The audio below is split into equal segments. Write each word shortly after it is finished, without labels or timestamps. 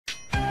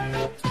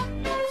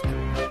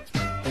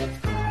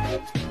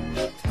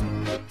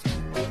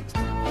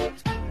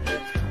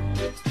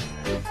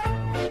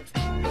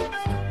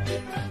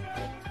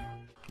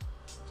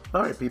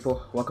Alright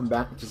people, welcome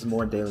back to some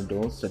more Daily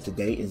Duels. So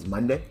today is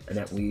Monday, and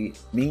that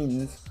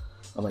means,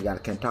 oh my god, I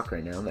can't talk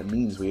right now, that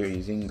means we are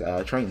using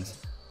trains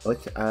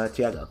with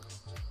Tiago.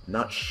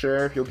 Not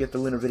sure if you'll get the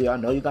lunar video. I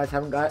know you guys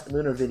haven't got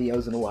lunar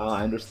videos in a while,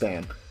 I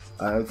understand.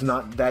 It's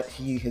not that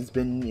he has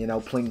been,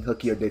 playing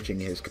hooky or ditching,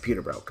 his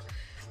computer broke.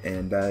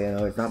 And,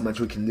 there's not much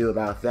we can do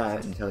about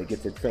that until he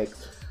gets it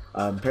fixed.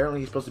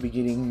 Apparently he's supposed to be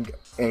getting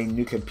a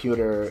new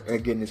computer,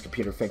 getting his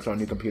computer fixed on a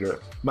new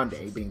computer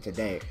Monday, being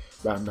today,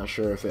 but I'm not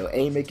sure if he'll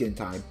A, make it in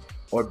time,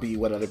 or B,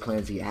 what other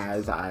plans he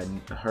has.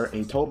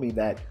 He told me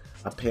that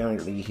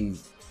apparently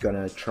he's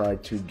gonna try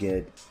to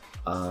get,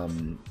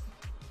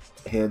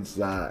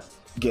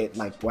 get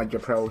like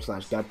Wedger Pro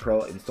 / Dev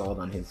Pro installed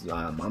on his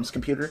mom's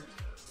computer,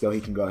 so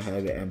he can go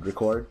ahead and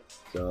record,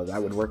 so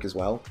that would work as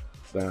well.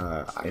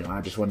 But,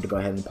 I just wanted to go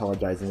ahead and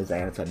apologize in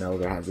advance. I know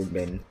there hasn't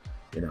been,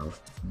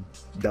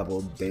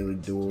 double daily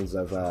duels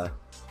of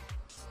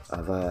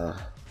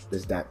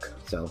this deck,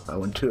 so I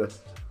want to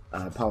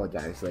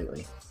apologize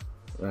lately.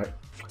 Right.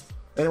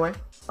 Anyway,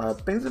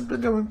 things have been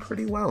going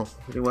pretty well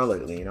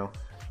lately.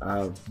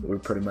 We're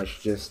pretty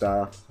much just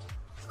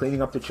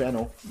cleaning up the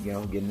channel,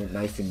 getting it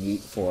nice and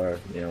neat for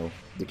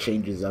the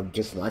changes of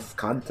just less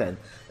content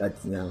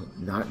that's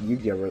not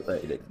Yu-Gi-Oh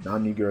related.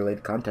 Non-Yu-Gi-Oh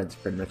related content's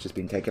pretty much just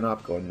being taken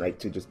off, going right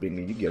to just being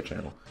a Yu-Gi-Oh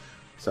channel.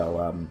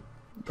 So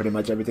pretty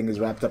much everything is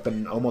wrapped up,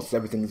 and almost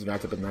everything is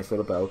wrapped up in a nice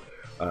little bow.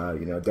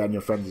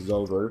 Daniel Friends is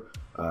over,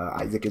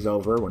 Isaac is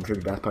over, One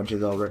Trigger Death Punch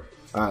is over.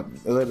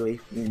 Literally,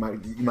 you might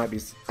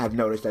have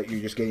noticed that you're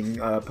just getting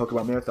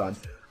Pokemon Marathon.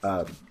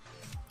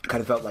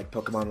 Kind of felt like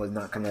Pokemon was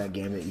not kind of that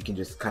game that you can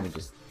just kind of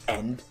just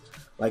end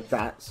like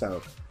that.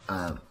 So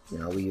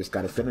we just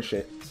got to finish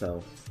it.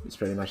 So it's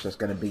pretty much just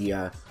going to be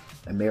a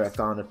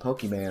marathon of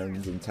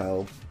Pokemons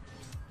until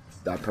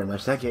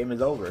that game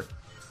is over.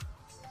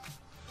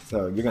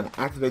 So you're going to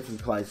activate the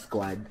supply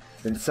squad,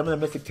 then summon a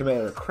Mystic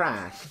Tomato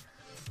crash,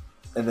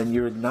 and then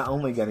you're not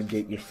only going to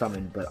get your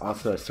summon, but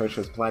also a search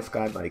for supply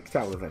squad. Like,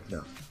 tell me,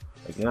 no.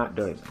 Like, you're not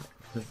doing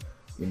that.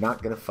 You're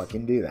not going to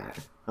fucking do that.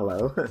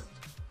 Hello?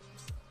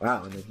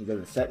 Wow, and then he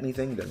doesn't set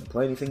anything, he doesn't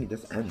play anything, he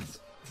just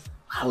ends.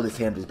 Wow, this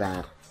hand is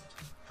bad.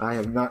 I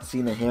have not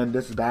seen a hand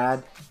this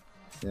bad,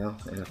 in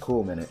a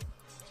cool minute.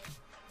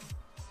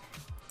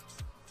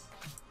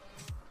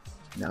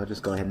 Now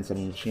just go ahead and send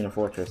in Shina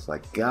Fortress.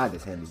 Like, God,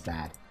 this hand is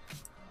bad.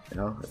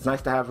 It's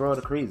nice to have Royal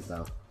Decrees,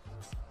 though.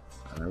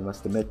 I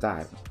must admit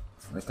that.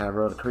 It's nice to have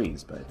Royal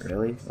Decrees, but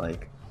really?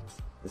 Like,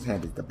 this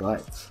hand is the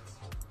butts.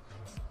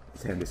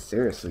 This hand is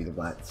seriously the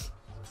butts.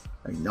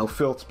 Like, no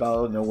field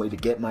spell, no way to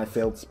get my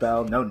field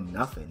spell, no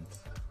nothing.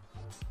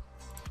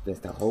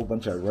 Just a whole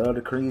bunch of Royal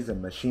Decrees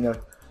and Machina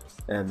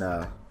and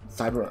the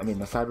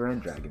Cyber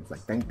End Dragons.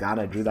 Like, thank God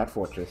I drew that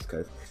Fortress,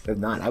 because if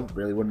not, I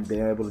really wouldn't be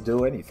able to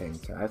do anything,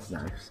 so that's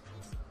nice.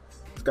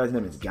 This guy's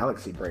name is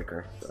Galaxy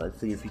Breaker, so let's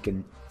see if he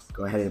can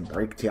go ahead and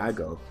break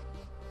Tiago.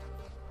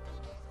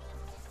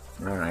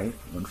 Alright,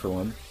 1 for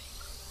 1.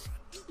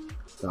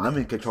 So I'm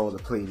in control of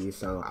the Pleiades,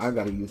 so I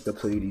gotta use the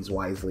Pleiades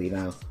wisely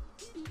now.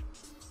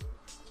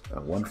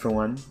 1 for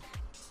 1. Go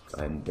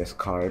ahead and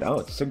discard. Oh,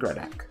 it's a Synchro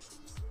deck.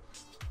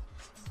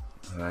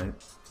 Alright.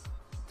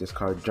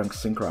 Discard Junk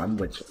Synchron,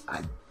 which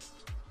I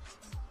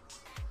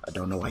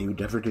don't know why you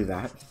would ever do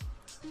that.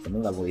 I'm a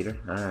level leader.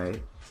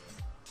 Alright.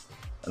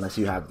 Unless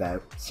you have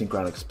that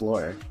Synchron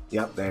Explorer.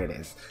 Yep, there it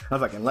is. I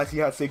was like, unless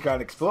you have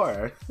Synchron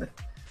Explorer.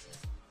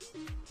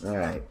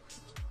 Alright.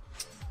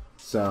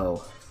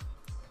 So,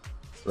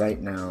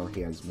 right now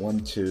he has 1,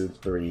 2,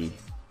 3,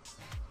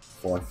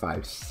 4,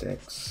 5,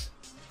 6.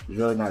 There's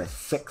really not a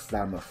 6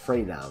 that I'm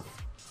afraid of.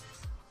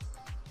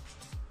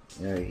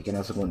 He can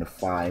also go into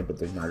 5, but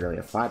there's not really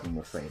a 5 I'm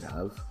afraid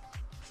of.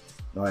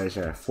 Nor is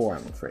there a 4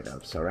 I'm afraid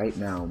of. So right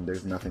now,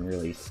 there's nothing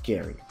really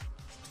scary.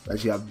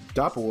 Unless you have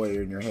Doppel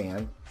Warrior in your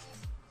hand.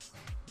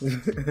 Do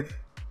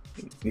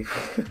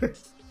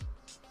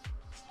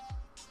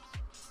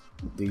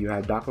you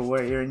have Doppel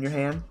Warrior in your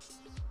hand?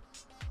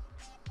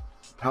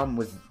 The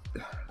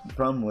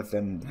problem with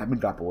them having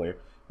Doppel Warrior,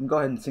 you can go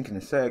ahead and sink in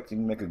a 6, you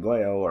can make a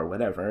Goyo or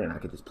whatever, and I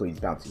could just please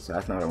bounce you, so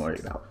that's not what I'm worried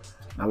about.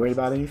 Not worried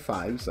about any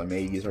 5s, so I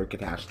may use her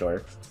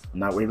Catastrophe. I'm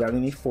not worried about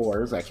any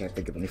 4s, I can't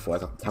think of any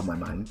 4s off the top of my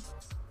mind.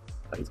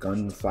 But he's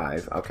going to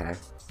 5, okay.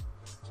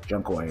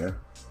 Junk Warrior.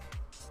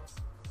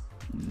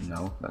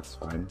 No, that's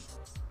fine.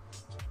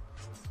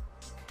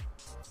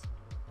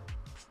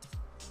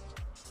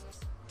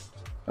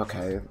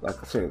 Okay,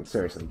 like,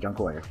 seriously, Junk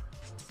Warrior.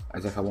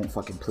 As if I won't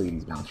fucking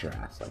please bounce your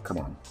ass, like, come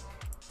on.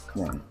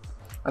 Come on.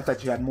 I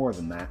thought you had more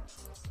than that.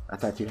 I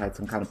thought you had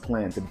some kind of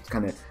plan, some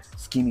kind of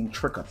scheming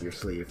trick up your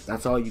sleeve.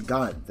 That's all you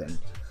got, then.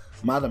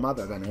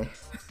 Mother, then,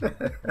 eh?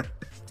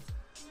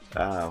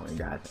 Oh my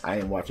god. I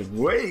am watching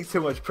way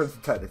too much Prince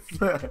of Tennis.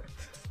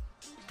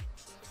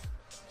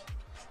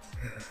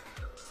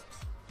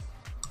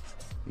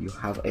 You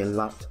have a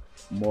lot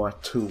more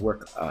to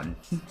work on.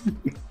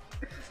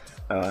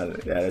 Yeah,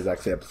 there's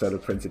actually an episode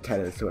of Prince of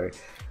Tennis where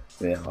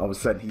all of a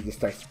sudden he just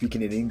starts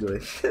speaking in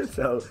English.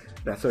 So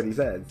that's what he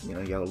says. You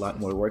have a lot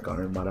more work on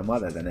her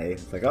mother than a.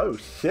 It's like, oh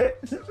shit.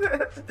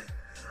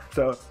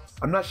 So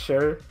I'm not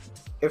sure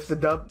if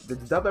did the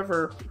dub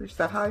ever reach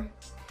that high?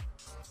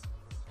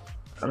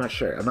 I'm not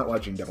sure. I'm not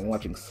watching dub. I'm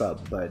watching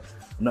sub, but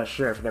I'm not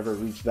sure if it ever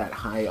reached that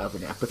high of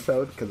an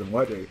episode because I'm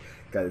wondering.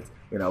 Because,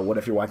 you know, what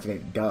if you're watching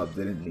it dubbed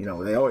and, you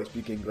know, they always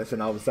speak English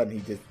and all of a sudden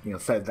he just, you know,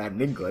 says that in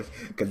English.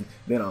 Because,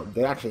 you know,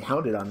 they actually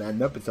hounded on that in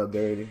the episode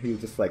there and he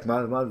was just like,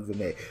 mother's in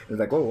it. And it's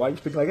like, oh, why are you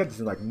speaking like that?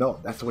 And like, no,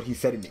 that's what he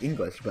said in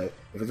English. But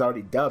if it's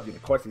already dubbed, and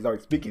of course he's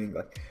already speaking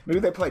English. Maybe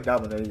they play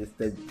dub and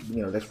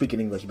they're speaking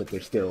English, but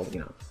they're still, you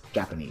know,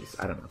 Japanese.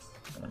 I don't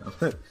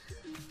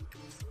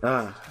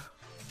know.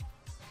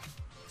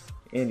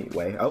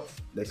 Anyway, oh,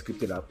 they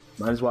scooped it up.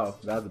 Might as well.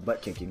 That was a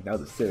butt kicking. That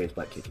was a serious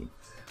butt kicking.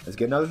 Let's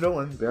get another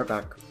dueling. Be right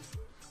back.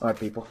 Alright,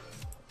 people.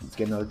 Let's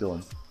get another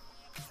dueling.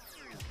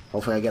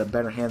 Hopefully I get a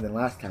better hand than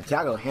last time.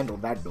 Tiago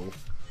handled that duel.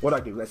 What'd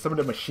I do? Let some of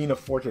the Machine of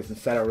Fortress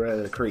instead of Red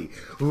of the Cree.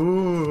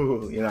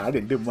 Ooh, you know, I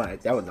didn't do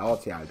much. That was all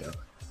Tiago.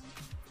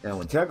 Now,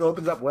 when Tiago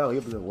opens up well, he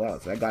opens up well.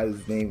 So that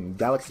guy's named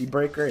Galaxy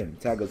Breaker, and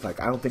Tiago's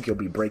like, I don't think he'll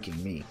be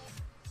breaking me.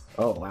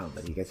 Oh, wow,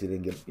 but I guess he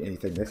didn't get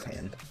anything this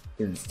hand.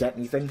 He didn't set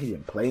anything, he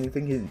didn't play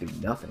anything, he didn't do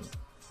nothing.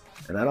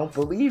 And I don't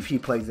believe he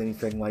plays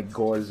anything like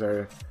Gores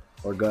or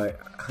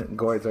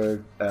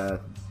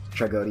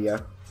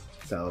Tragodia.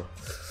 So,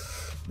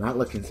 not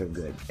looking so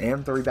good.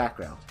 And 3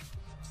 background.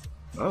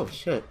 Oh,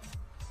 shit.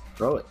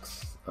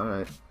 Heraldics.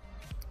 Alright.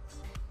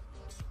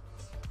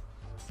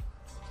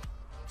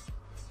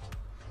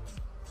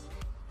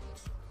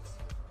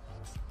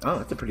 Oh,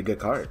 that's a pretty good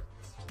card.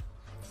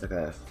 Like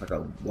a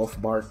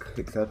wolf bark,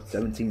 except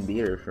 17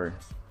 beer for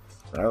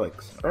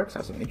Heraldics. Heraldics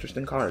have some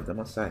interesting cards, I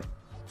must say.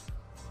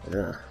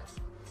 Ugh.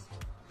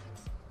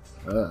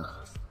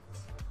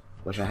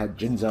 Wish I had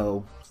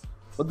Jinzo.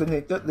 Well,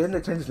 didn't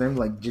they change his name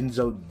like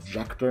Jinzo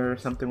Jector or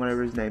something,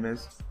 whatever his name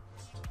is?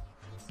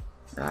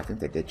 Nah, I think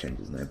they did change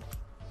his name.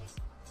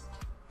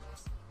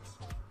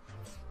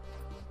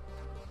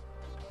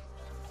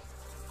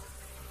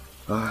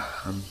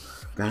 I'm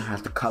gonna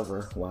have to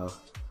cover while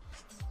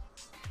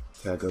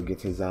Tiago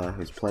gets his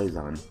plays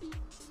on.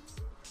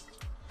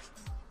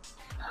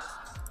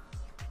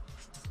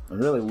 I'm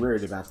really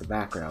worried about the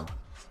back row.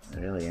 I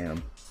really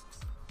am.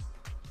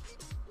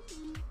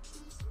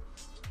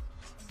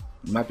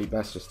 It might be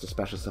best just to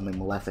special summon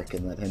Malefic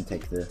and let him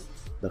take the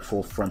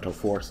full frontal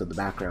force of the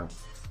back row.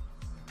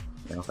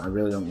 You know, I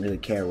really don't really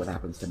care what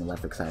happens to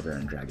Malefic, Cyber,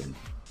 and Dragon.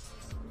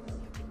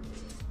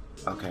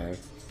 Okay.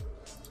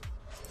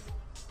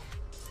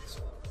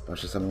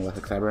 Special summon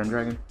Malefic, Cyber, and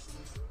Dragon?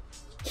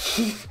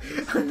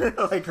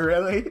 Like,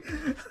 really?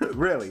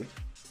 Really?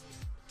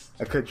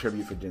 I could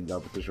tribute for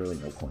Jinzo, but there's really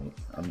no point.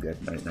 I'm good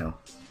right now.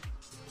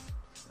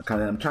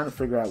 I'm trying to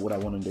figure out what I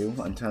want to do.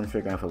 I'm trying to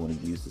figure out if I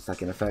want to use the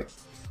second effect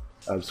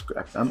of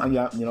Scrap.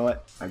 Yeah, you know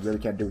what? I really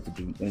can't do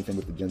anything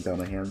with the Jinzo in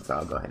my hand, so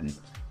I'll go ahead and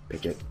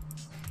pick it.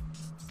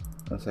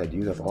 I said,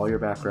 use up all your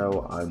back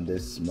row on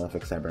this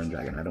Malefic, Cyber, and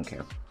Dragon. I don't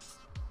care.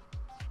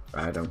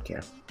 I don't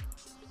care.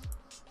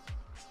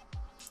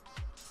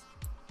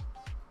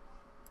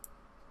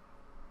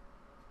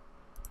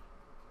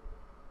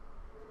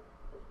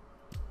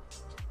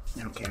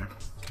 I don't care.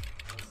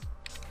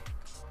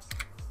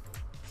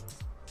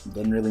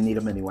 Didn't really need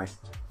them anyway.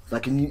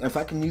 If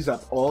I can use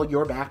up all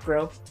your back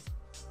row,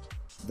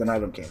 then I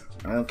don't care.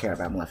 I don't care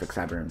about Malefic,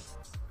 Cyber.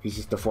 He's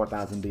just a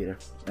 4,000 beater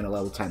and a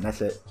level 10.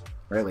 That's it.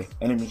 Really.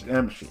 Enemy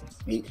machine.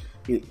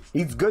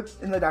 He's good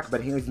in the deck,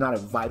 but he's not a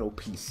vital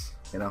piece.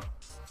 You know.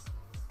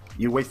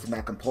 You're wasting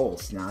that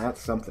compulse. Now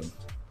that's something.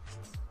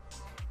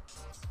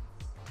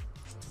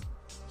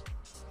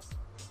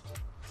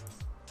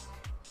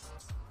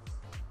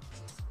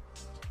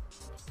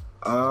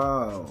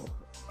 Oh,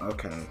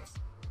 okay.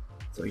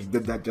 So he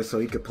did that just so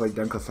he could play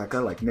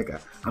Dunkoseka? Like, nigga,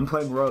 I'm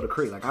playing Royal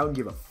Decree. Like, I don't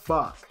give a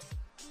fuck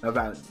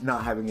about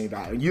not having any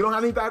back row. You don't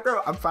have any back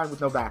row? I'm fine with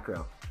no back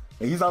row.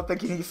 And he's all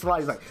thinking he's sly.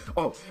 He's like,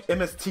 oh,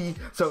 MST,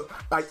 so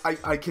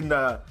I can,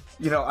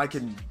 you know, I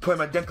can play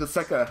my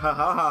Dunkoseka, ha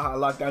ha ha ha,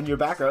 lock down your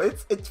back row.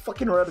 It's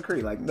fucking Royal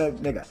Decree. Like,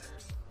 nigga,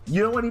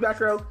 you don't want any back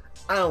row?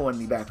 I don't want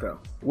any back row.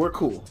 We're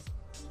cool.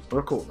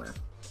 We're cool, man.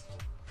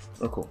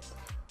 We're cool.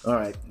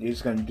 Alright, you're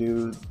just gonna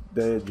do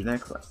the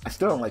Necro. I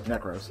still don't like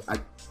Necros. I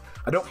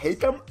don't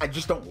hate them, I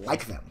just don't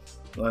like them.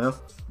 You know?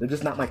 They're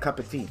just not my cup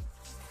of tea.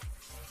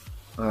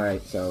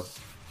 Alright, so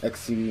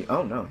XC.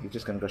 Oh no, you're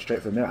just gonna go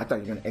straight from there. I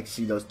thought you were gonna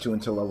XC those two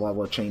until a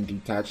level chain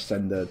detach,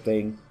 send the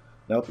thing.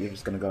 Nope, you're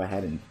just gonna go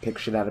ahead and pick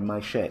shit out of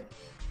my shit.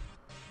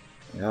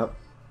 Yep.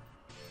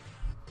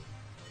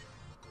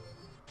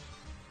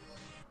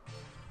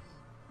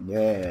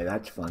 Yeah,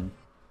 that's fun.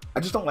 I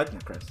just don't like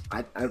Necros.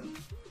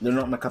 They're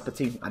not my cup of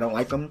tea. I don't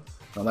like them.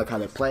 I don't like how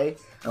they play.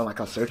 I don't like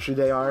how searchy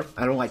they are.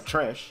 I don't like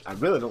Trish. I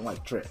really don't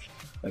like Trish.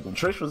 Like, when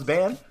Trish was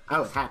banned, I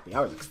was happy.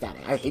 I was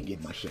ecstatic. I hate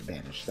getting my shit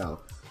banished. So,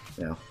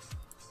 you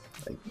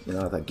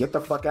know, like, get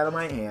the fuck out of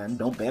my hand.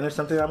 Don't banish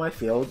something out of my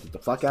field. Get the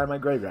fuck out of my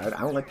graveyard.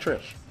 I don't like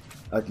Trish.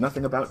 I like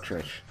nothing about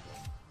Trish.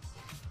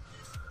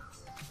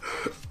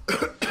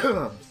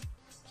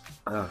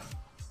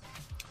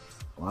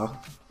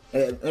 Well,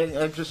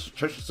 And just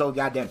Trish is so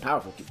goddamn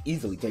powerful, can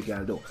easily take you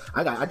out of the duel.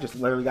 I just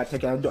literally got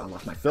taken out of the duel. I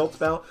lost my field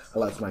spell, I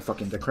lost my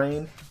fucking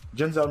Decrane.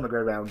 Jinzo and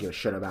McGregor I don't give a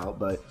shit about,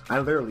 but I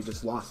literally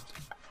just lost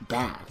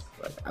bad.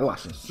 Like, I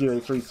lost some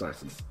serious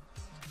resources.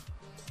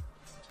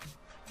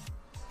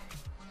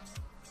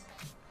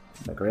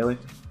 Like, really?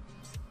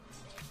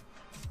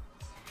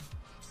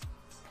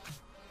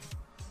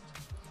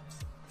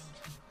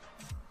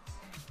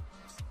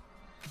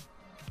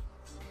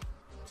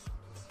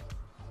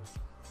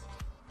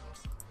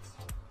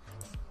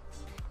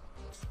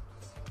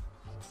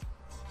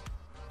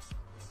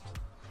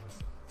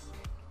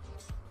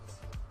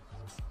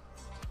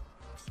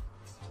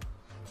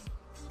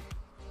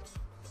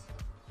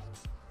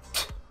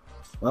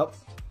 Well,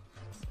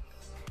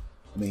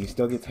 I mean, he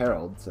still gets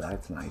Herald, so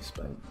that's nice,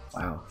 but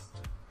wow.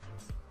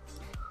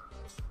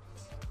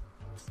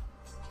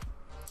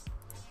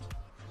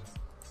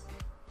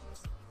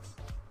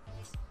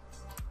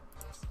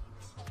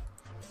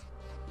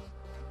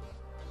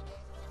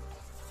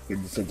 He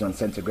sits on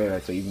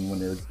Centigrade, so even when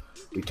there's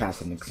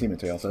recast an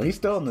X-Infantry, so he's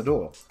still in the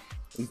duel.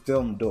 He's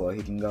still in the duel.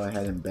 He can go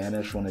ahead and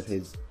banish one of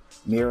his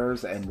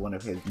mirrors and one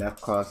of his neck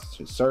costs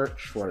to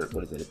search for,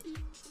 what is it?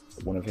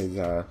 One of his,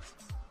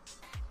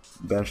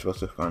 Banish supposed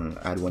to fun.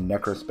 Add one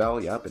Necro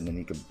spell, yep, and then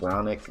he could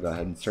Brownic, go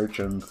ahead and search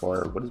him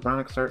for, what does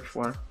Brownic search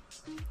for?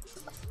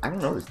 I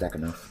don't know this deck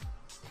enough.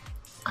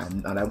 I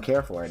don't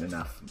care for it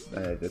enough.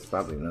 That's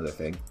probably another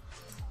thing.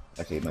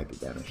 Actually, it might be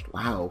banished.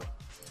 Wow.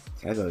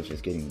 Tiago is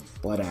just getting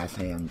butt-ass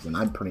hands, and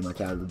I'm pretty much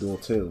out of the duel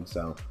too,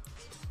 so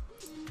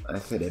I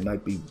said it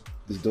might be,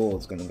 this duel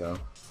is gonna go.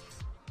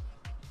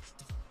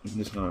 I'm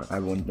just gonna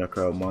add one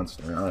Necro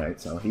monster.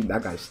 Alright, so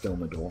that guy's still in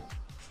the duel.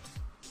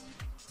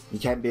 He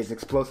can't be as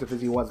explosive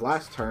as he was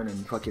last turn,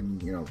 and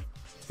fucking, you know,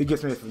 if he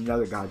gets me with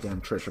another goddamn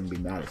Trish, I'm gonna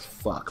be mad as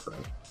fuck, bro.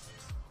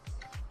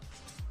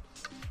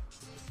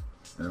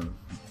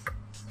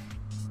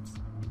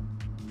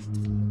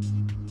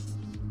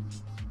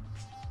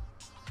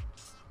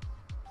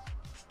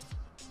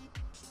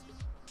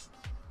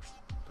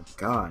 But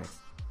God,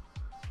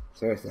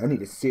 seriously, I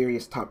need a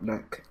serious top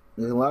deck.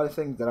 There's a lot of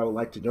things that I would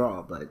like to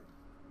draw, but,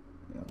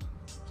 you know,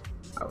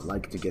 I would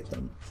like to get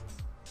them.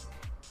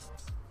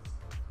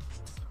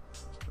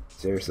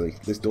 Seriously,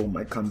 this duel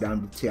might come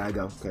down to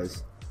Tiago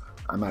because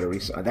I'm out of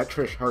resource. That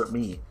Trish hurt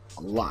me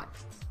a lot,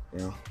 you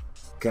know.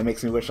 That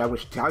makes me wish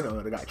Tiago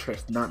would have got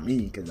Trish, not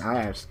me, because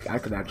I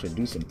could actually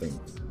do something.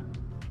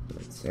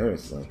 But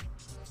seriously,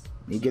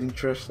 me getting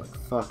Trish, like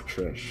fuck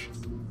Trish.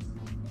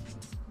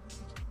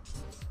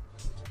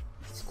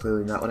 It's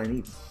clearly not what I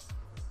need.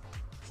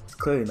 It's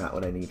clearly not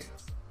what I need.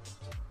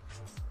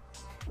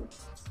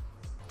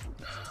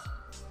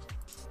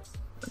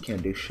 I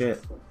can't do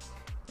shit.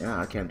 Yeah,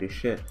 I can't do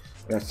shit.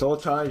 I got Soul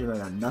Charge and I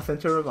got nothing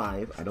to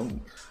revive. I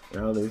don't, you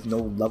know, there's no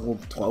level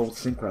 12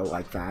 synchro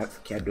like that.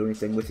 Can't do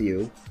anything with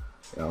you.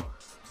 You know,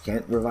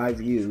 can't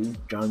revive you.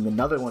 Drawing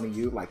another one of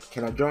you, like,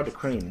 can I draw the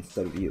Crane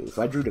instead of you? If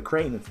I drew the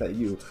Crane instead of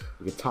you,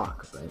 we could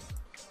talk, but,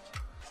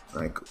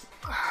 like,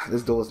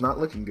 this duel is not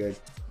looking good.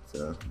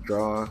 So,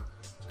 draw,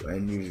 go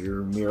ahead and use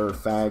your mirror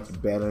fact,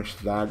 banish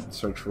that,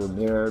 search for a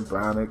mirror,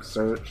 Brownic,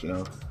 search, you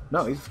know.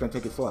 No, he's just gonna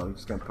take it slow. He's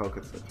just gonna poke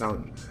at the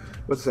challenge.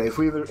 Let's say if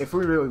we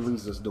really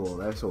lose this duel,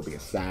 this will be a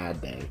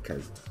sad day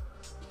because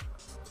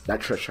that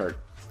Trish hurt.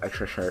 That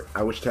Trish hurt.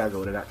 I wish Tiago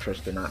would have got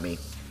Trish, but not me.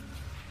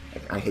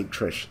 Like, I hate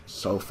Trish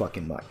so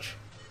fucking much,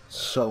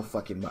 so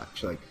fucking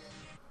much. Like,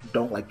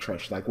 don't like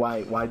Trish. Like,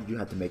 why did you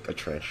have to make a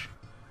Trish?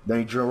 Then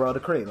you drew out a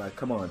Crane. Like,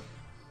 come on.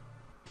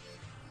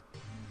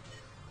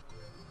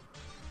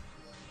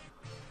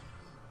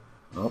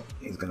 Oh,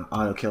 he's gonna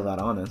auto kill that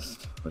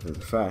Honest, which is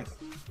a fact.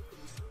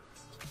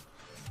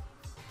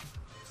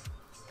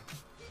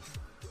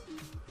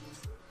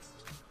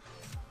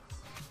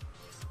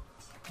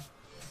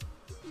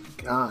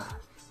 God.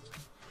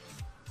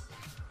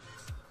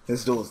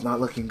 This duel is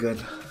not looking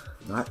good.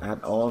 Not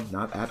at all,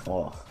 not at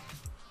all.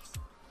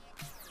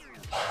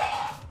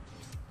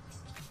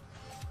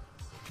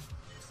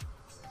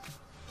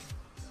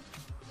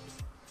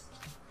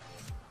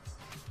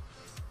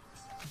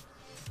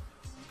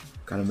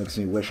 Kind of makes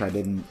me wish I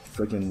didn't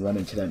freaking run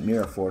into that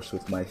Mirror Force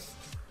with my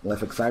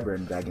Malefic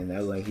Cyber Dragon.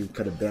 That way he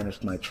could have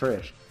banished my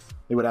Trish.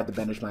 He would have to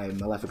banish my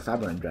Malefic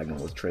Cyber Dragon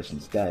with Trish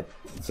instead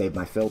and save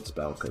my field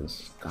spell,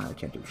 because, God, I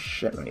can't do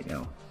shit right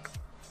now.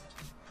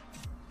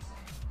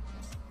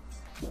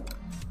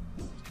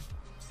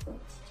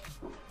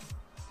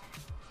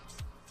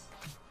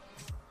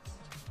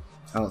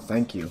 Oh,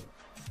 thank you.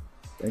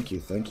 Thank you,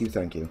 thank you,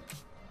 thank you.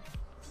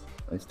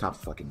 Nice top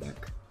fucking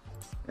deck.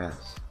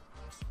 Yes.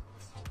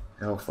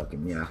 Hell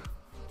fucking yeah.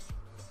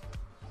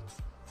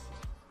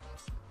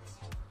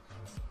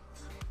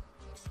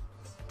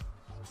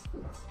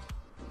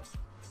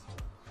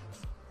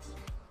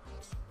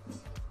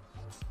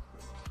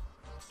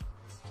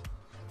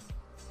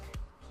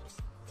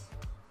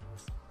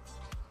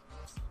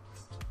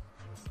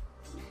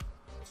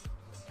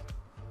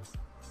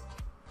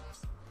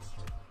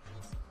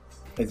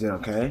 Is it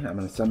okay? I'm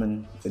gonna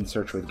summon in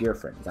search with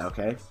Qliphort. Is that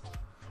okay?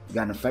 You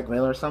got an effect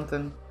wheel or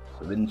something?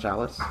 Forbidden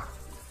Chalice?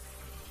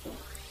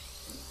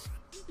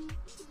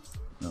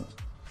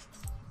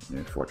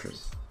 New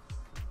fortress.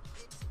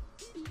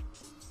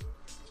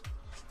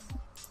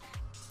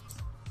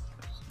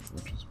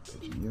 Fortress,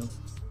 pitching you.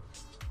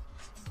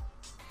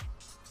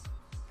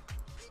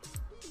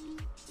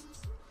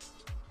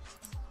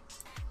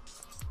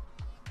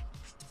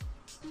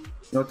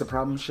 You know what the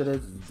problem shit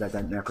is that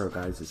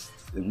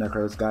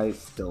Necro's guy is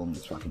still in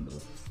this fucking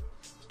duel.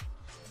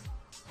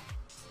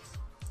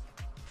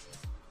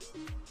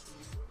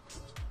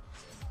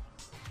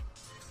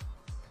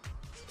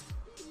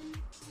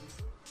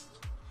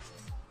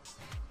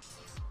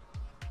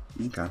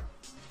 Okay.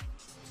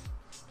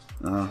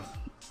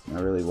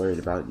 Not really worried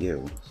about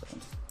you, so.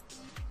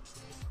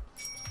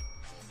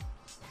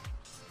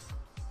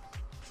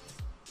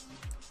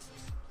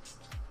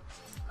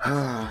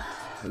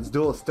 This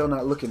duel is still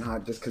not looking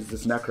hot just because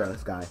this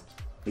Necros guy.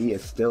 He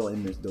is still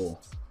in this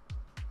duel.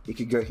 He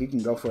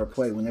can go for a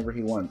play whenever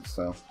he wants,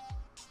 so.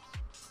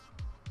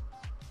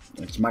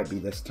 It might be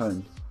this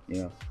turn,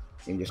 you know.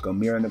 You can just go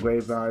Mirror in the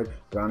Graveyard,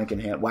 Brownic in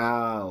hand.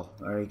 Wow!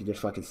 Or you can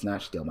just fucking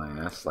Snatch Steal my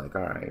ass. Like,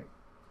 alright.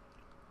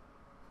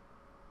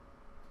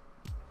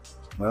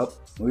 Well,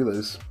 we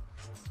lose.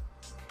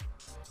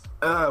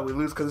 We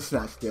lose because of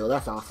Snatch Steal.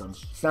 That's awesome.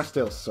 Snatch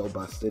Steal is so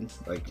busted.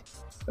 Like,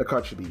 the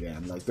card should be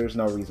banned. Like, there's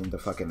no reason to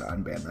fucking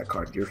unban that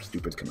card. You're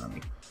stupid,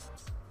 Konami.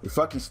 You're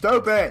fucking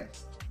stupid!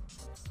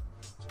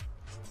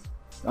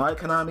 Alright,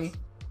 Konami?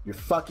 You're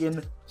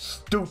fucking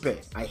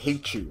stupid. I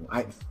hate you.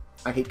 I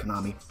hate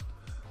Konami.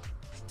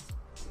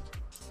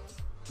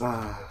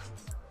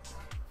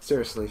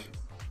 Seriously.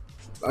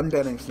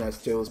 Unbanning Snatch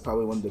Steal is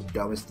probably one of the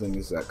dumbest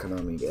things that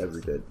Konami ever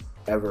did.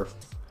 Ever.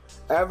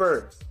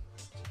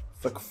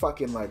 It's like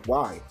fucking, like,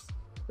 why?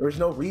 There was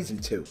no reason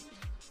to.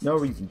 No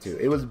reason to.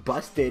 It was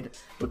busted,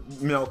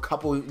 you know,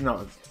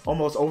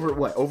 almost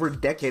over a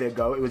decade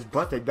ago. It was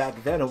busted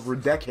back then, over a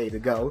decade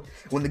ago,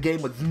 when the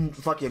game was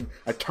fucking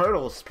a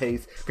turtle's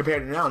pace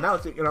compared to now. Now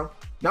it's, you know,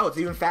 now it's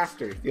even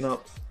faster.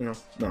 No.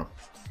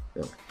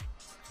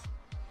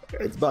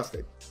 It's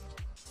busted.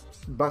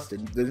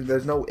 Busted.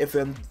 There's no ifs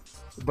and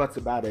buts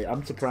about it.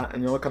 I'm surprised.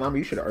 You know what, Konami,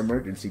 you should have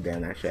emergency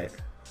banned that shit.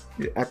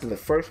 After the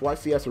first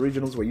YCS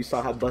originals, where you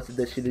saw how busted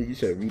that shit is, you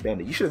should have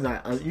rebanned it. You should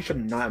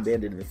not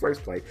abandon it in the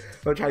first place.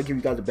 I'm gonna try to give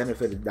you guys the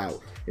benefit of the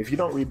doubt. If you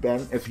don't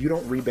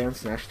reban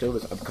Snatch Steal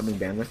this upcoming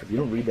ban list, if you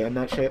don't reban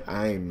that shit,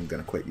 I'm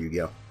gonna quit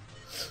Yu-Gi-Oh.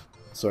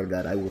 Swear to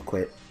God, I will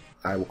quit.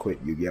 I will quit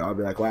Yu-Gi-Oh. I'll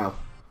be like, wow,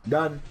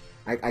 done.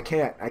 I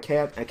can't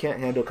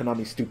handle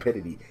Konami's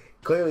stupidity.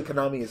 Clearly,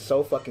 Konami is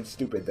so fucking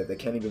stupid that they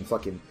can't even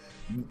fucking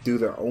do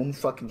their own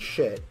fucking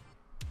shit.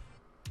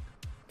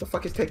 The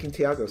fuck is taking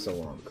Tiago so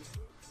long?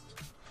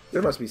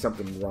 There must be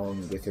something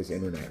wrong with his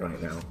internet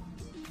right now.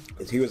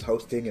 Because he was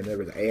hosting and there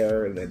was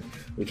air, and then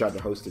we tried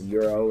to host in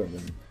Euro, and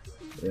then,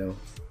 you know,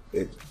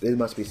 it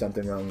must be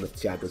something wrong with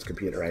Tiago's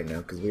computer right now,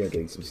 because we are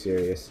getting some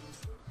serious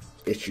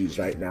issues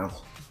right now.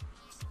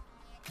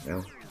 You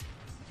know?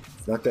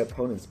 It's not the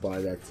opponent's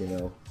bar that's, you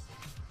know,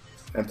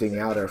 emptying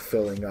out or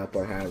filling up,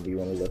 or however you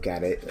want to look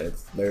at it.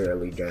 It's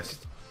literally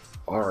just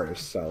ours,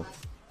 so.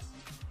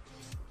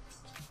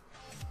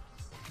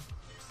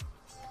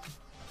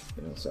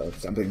 You know, so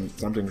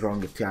something's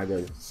wrong with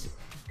Tiago's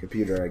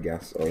computer, I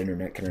guess, or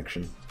internet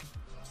connection.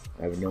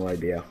 I have no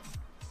idea.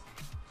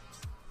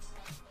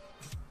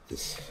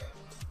 Just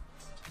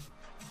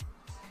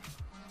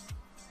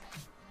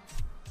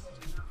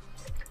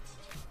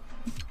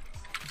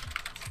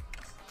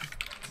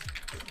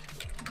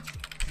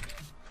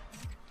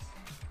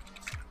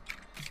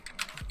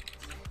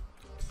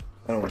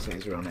I don't want to say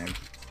his real name.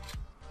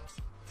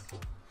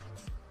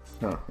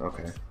 Oh,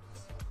 okay.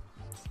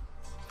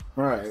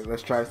 Alright,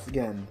 let's try this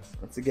again.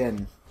 Once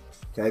again,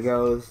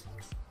 Tiago's...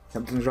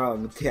 Something's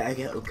wrong with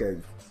Tiago,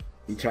 because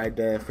he tried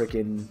to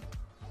freaking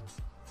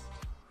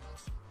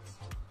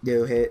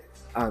do hit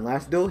on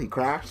last duel, he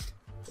crashed.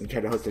 He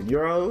tried to host in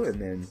Euro,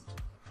 and then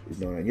he's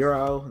going on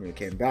Euro, and then he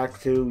came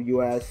back to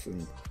US,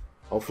 and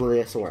hopefully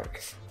this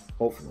works.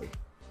 Hopefully.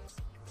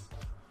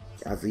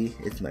 Yazzie,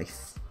 it's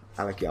nice.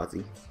 I like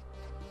Yazzie.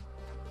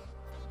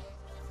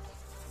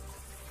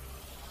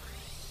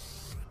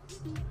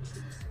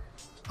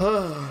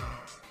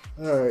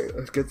 Alright,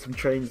 let's get some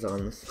trains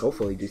on. Let's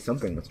hopefully do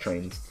something with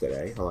trains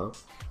today. Hello?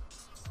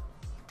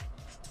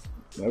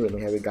 I really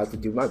haven't got to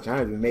do much. I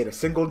haven't made a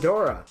single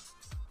Dora.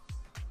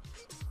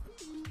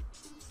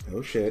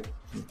 Oh shit.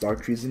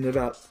 Dark treason it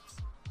up.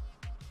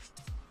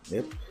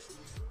 Yep.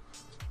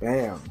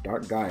 Bam.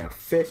 Dark Gaia.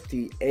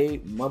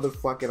 58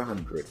 motherfucking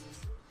 100.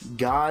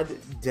 God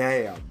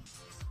damn.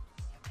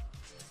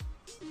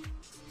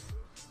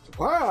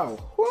 Wow.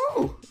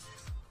 Whoa.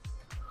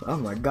 Oh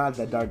my god,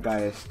 that Dark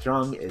Gaia is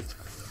strong as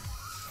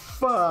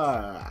fuck.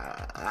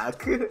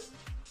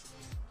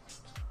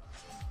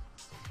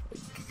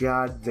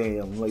 God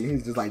damn. Like,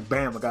 he's just like,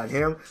 bam, I got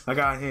him, I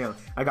got him.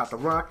 I got the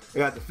Rock, I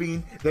got the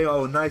Fiend. They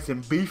all nice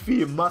and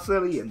beefy and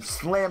muscly and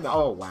slam.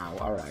 Oh, wow.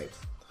 Alright.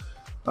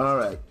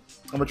 Alright.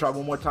 I'm gonna try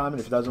one more time, and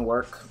if it doesn't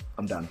work,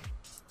 I'm done.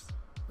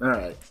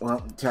 Alright.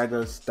 Well,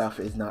 Tiago's stuff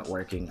is not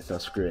working, so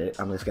screw it.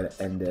 I'm just gonna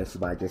end this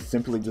by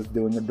simply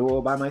doing a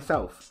duel by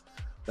myself.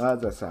 How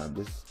does that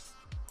sound?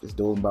 Just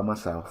dueling by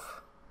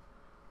myself.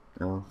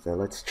 You know, so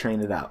let's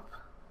train it up.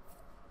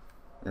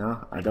 You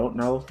know, I don't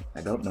know.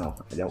 I don't know.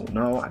 I don't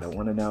know. I don't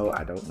want to know.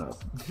 I don't know.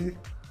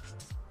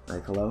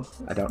 Like, hello?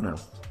 I don't know.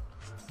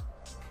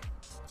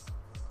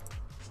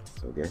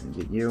 So go ahead and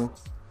get you.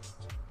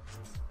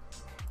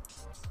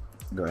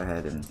 Go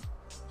ahead and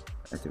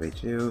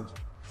activate you.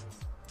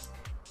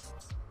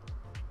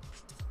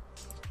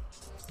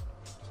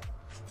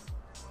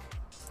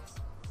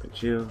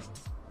 Put you.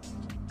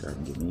 Go ahead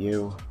and give me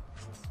you.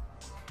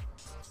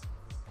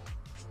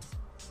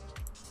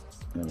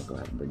 And we'll go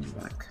ahead and bring you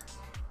back.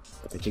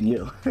 Pitching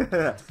you.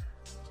 Activate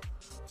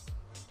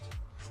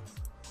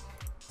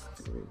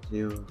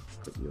you.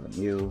 Put you on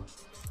you.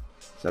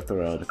 Set the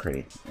roll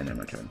decree, and then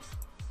my turn.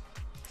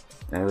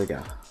 There we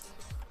go.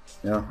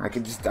 You know, I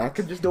could just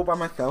do it by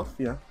myself.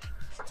 You know,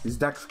 these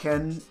decks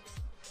can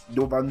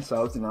do it by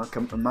themselves. You know,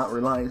 I'm not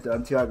relying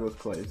on Tiago's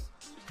plays.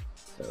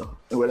 So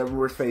whatever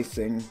we're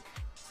facing,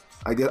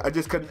 I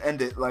just couldn't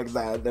end it like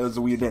that. That was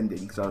a weird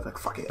ending. So I was like,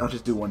 fuck it, I'll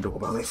just do one duel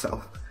by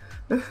myself.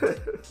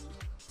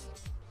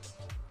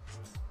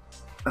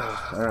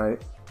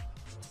 Alright.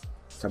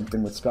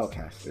 Something with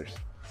spellcasters.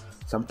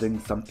 Something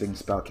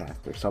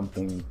spellcaster.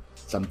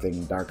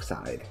 Something dark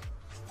side.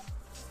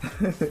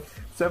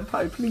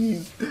 Senpai,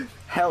 please.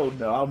 Hell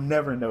no, I'll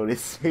never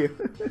notice you.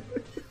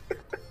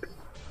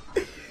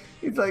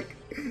 He's like,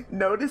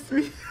 notice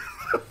me?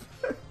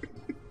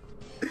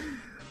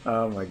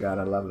 Oh my god,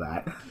 I love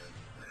that.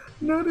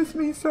 Notice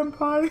me,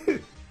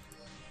 senpai.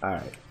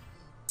 Alright.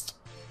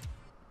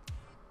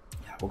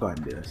 Yeah, we'll go ahead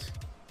and do this.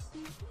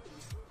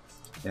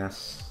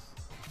 Yes.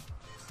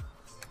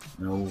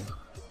 No.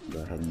 Go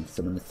ahead and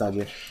summon the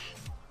Thuggish.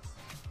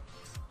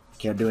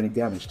 Can't do any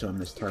damage to him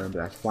this turn, but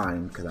that's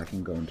fine because I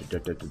can go into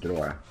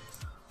Dora.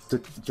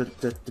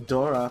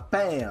 Dora,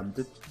 bam!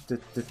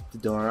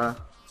 Dora.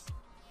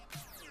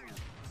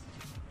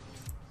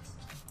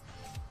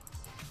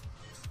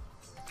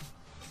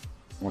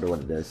 Wonder what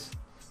it is.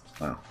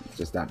 Oh, it's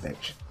just that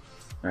bitch.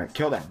 Alright,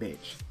 kill that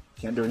bitch.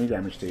 Can't do any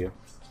damage to you.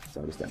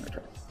 So just damage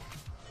her.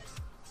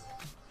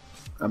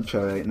 I'm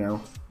chill right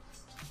now.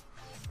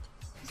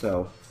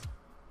 So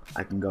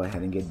I can go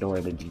ahead and get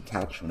Dora to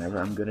detach whenever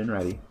I'm good and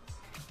ready.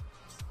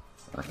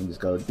 I can just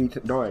go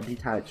Dora,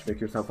 detach,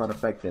 make yourself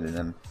unaffected, and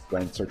then go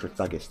ahead and search for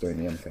Thuggish during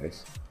the end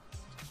phase.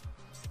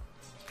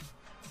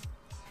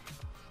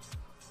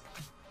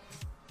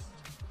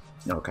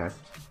 Okay.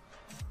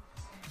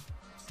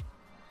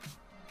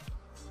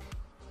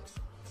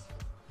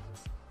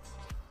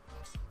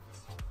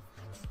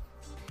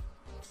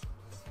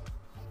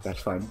 That's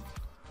fine.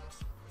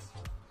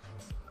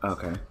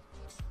 Okay.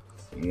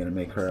 You're gonna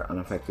make her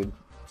unaffected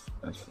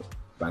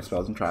by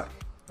spells and traps.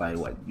 By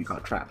what you call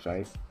traps,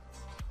 right?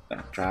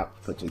 Yeah, trap,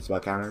 put 2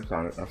 spell counters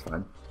on it, that's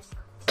fine.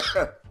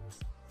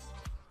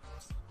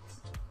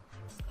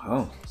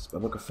 Oh,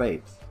 Spellbook of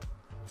Fate.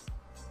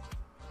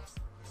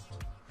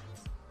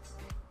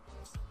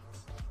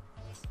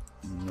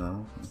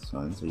 No, that's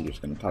fine. So you're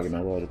just gonna target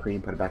my roll of decree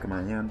and put it back in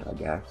my hand, I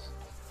guess.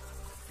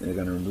 Then you're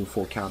gonna remove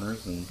 4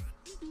 counters and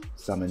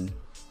summon.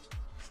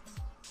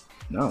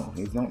 No,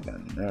 he's not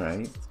done.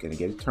 Alright, it's gonna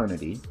get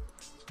Eternity.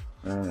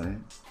 Alright.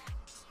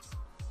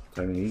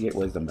 Eternity, you get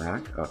Wisdom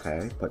back.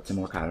 Okay, put 2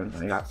 more counters.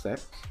 Now you got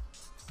 6.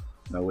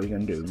 Now what are you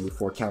gonna do? Move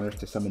 4 counters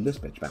to summon this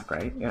bitch back,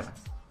 right? Yeah.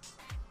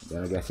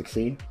 Then I guess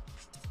succeed.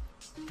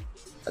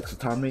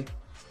 Exciton me.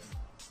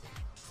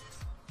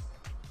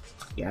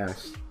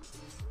 Yes.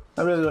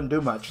 I really wouldn't do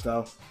much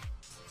though.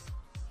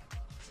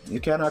 You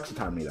can't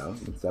Exciton me though.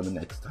 You can summon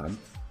Exciton.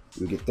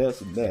 You get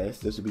this and this.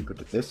 This will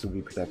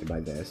be protected by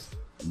this.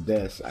 And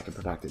this I can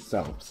protect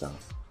itself, so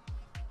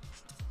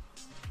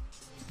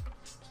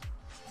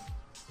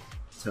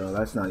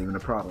that's not even a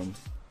problem.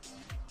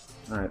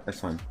 Alright, that's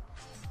fine.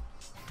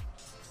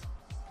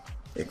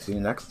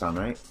 Exceeding next time,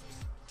 right?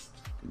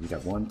 You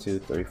got 1, 2,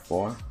 3,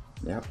 4.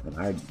 Yep, and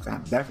I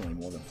have definitely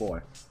more than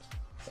 4.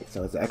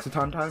 So it's the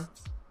Exciton time?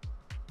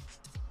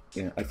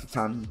 Yeah,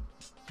 Exciton.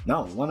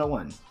 No,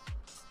 101.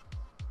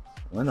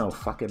 10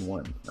 fucking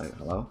 1. Like,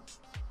 hello?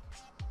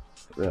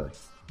 Really?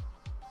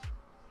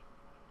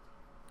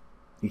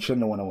 You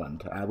shouldn't have 101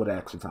 to add with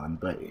Exciton,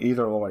 but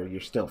either or,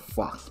 you're still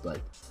fucked. But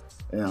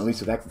you know, at least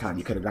with Exciton,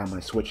 you could have gotten my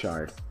switch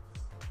yard.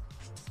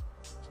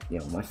 You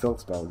know, my filth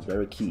spell is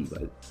very key,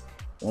 but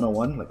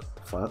 101, like,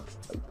 fuck,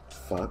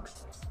 fuck.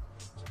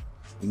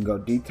 You can go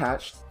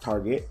detach,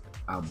 target,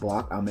 I'll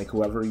block, I'll make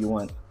whoever you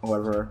want,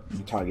 whoever you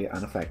target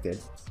unaffected.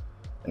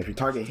 And if you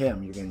target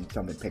him, you're getting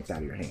something picked out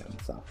of your hand,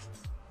 so.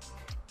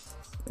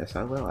 Yes,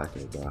 I will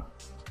actually go.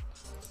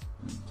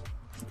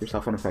 Make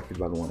yourself unaffected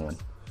by the 101.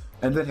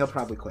 And then he'll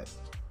probably quit.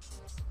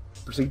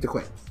 Proceed to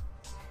quit.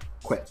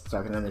 Quit so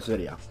I can end this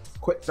video.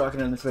 Quit so I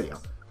can end this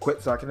video.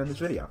 Quit so I can end this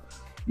video.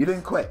 You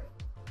didn't quit.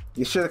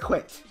 You should have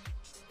quit.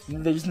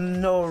 There's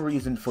no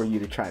reason for you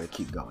to try to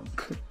keep going.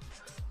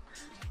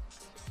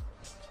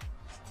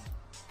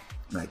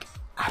 Like,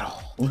 at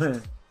all.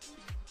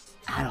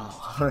 At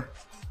all.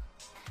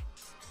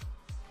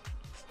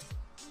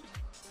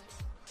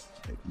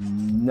 Like,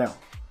 no.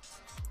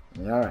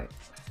 Alright.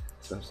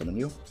 So summon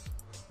you.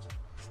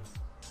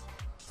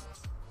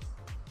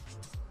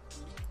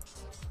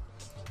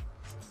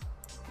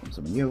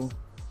 Summon you.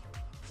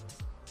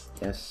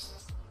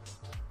 Yes.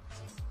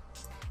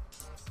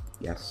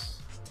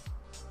 Yes.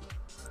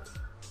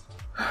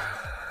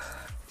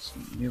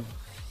 Summon you.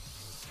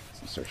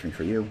 Search me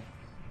for you.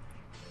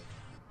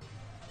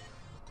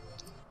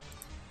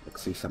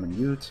 Let's see, summon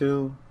you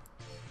too.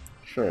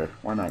 Sure,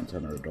 why not into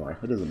another door?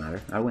 It doesn't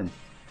matter. I win.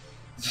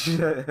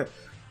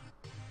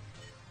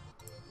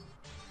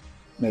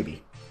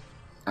 Maybe.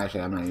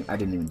 Actually, I'm not. I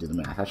didn't even do the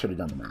math. I should have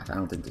done the math. I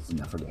don't think this is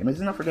enough for game. Is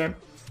it enough for game?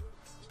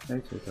 Yeah,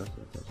 let's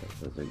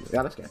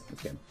game.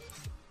 Let's game.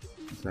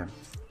 Let's game.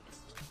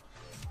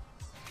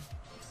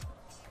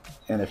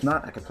 And if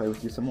not, I can play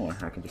with you some more.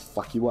 I can just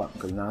fuck you up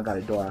because now I got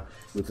a door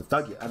with a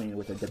thug. I mean,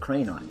 with a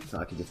crane on it, so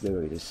I can just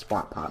literally just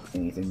spot pop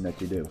anything that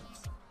you do.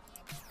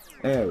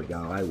 There we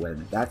go. I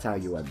win. That's how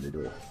you win the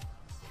duel.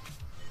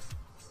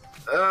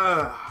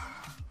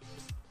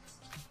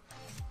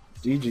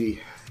 GG.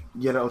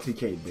 Get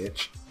LTK,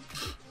 bitch.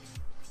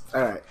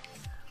 Alright.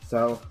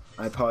 So,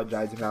 I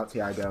apologize about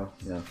Tiago.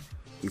 You know,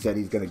 he said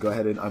he's gonna go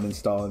ahead and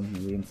uninstall and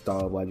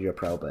reinstall Ledger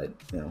Pro, but,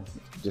 you know,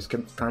 just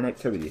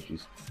connectivity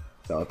issues.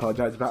 So, I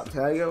apologize about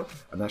Tiago.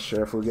 I'm not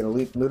sure if we're gonna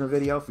Lunar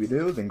video. If we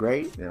do, then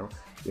great. You know,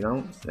 if you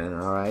don't, then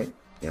alright.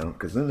 You know,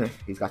 because Lunar,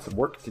 he's got some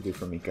work to do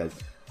for me, because,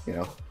 you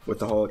know, with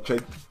the whole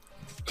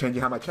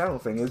changing how my channel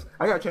thing is,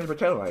 I gotta change my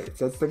channel art. It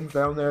says things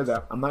down there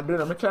that I'm not doing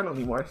on my channel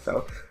anymore,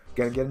 so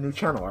gotta get a new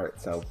channel art.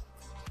 So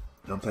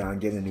I'm planning on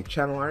getting a new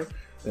channel art,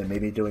 and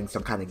maybe doing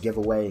some kind of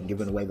giveaway and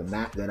giving away the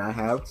mat that I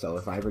have. So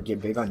if I ever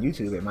get big on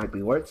YouTube, it might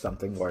be worth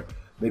something, or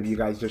maybe you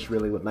guys just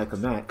really would like a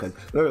mat, because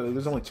literally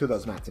there's only 2 of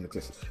those mats in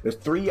existence. There's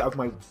 3 of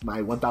my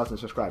 1,000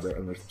 subscriber,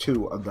 and there's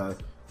 2 of the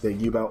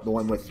Yubel, the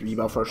one with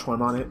Yubel first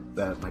one on it,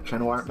 my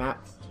channel art mat.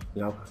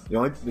 You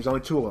know, there's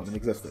only 2 of them in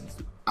existence.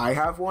 I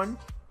have one,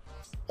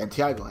 and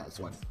Tiago has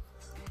one.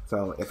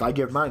 So if I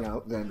give mine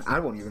out, then I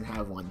won't even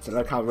have one. So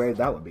look how rare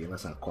that would be,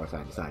 unless of course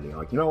I decide, you know,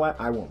 like, you know what,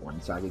 I want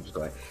one, so I can just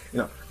go ahead. You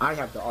know, I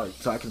have the art,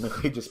 so I can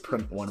literally just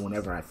print one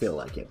whenever I feel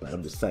like it. But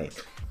I'm just saying,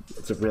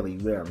 it's a really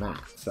rare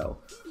mat. So,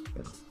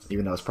 you know,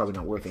 even though it's probably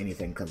not worth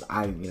anything, because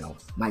you know,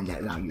 my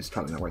net value is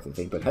probably not worth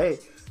anything. But hey,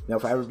 you know,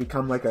 if I ever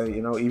become like a,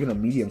 you know, even a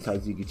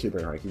medium-sized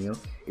YouTuber, like, you know,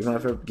 even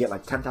if I ever get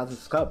like 10,000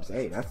 subs,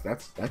 hey,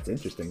 that's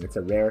interesting. It's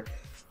a rare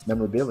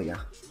memorabilia.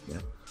 You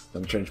know,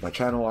 I'm gonna change my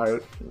channel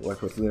art,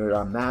 work with Lunar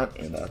on that,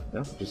 and you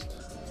know, just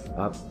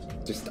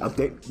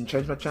update and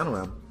change my channel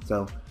around.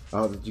 So I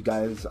hope that you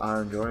guys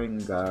are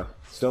enjoying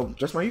still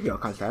just my Yu-Gi-Oh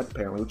content,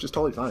 apparently, which is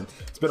totally fine.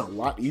 It's been a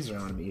lot easier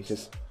on me. It's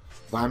just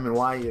Vitamin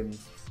Y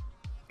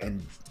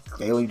and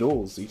Daily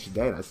Duels each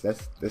day.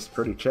 That's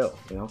pretty chill,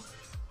 you know.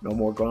 No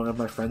more going up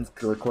my friends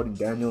recording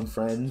Daniel and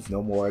Friends.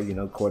 No more, you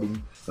know,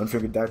 recording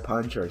One-Fingered Death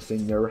Punch or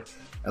sitting there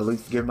at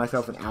least give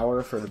myself an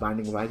hour for the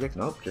Binding of Isaac.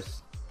 Nope,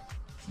 just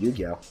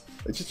Yu-Gi-Oh.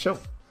 It's just chill.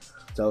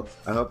 So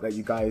I hope that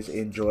you guys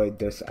enjoyed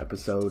this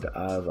episode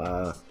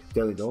of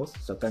Daily Duels.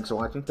 So thanks for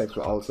watching. Thanks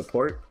for all the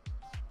support.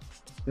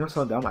 You know,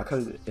 so dumb.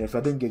 If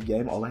I didn't get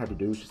game, all I had to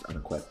do was just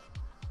unequip.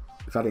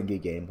 If I didn't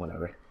get game,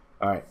 whatever.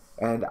 Alright,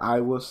 and I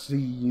will see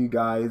you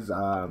guys,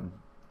 and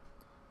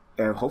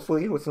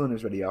hopefully with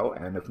Lunar's video,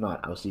 and if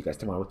not, I'll see you guys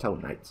tomorrow with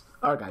Satellaknight.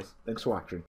 Alright guys, thanks for watching.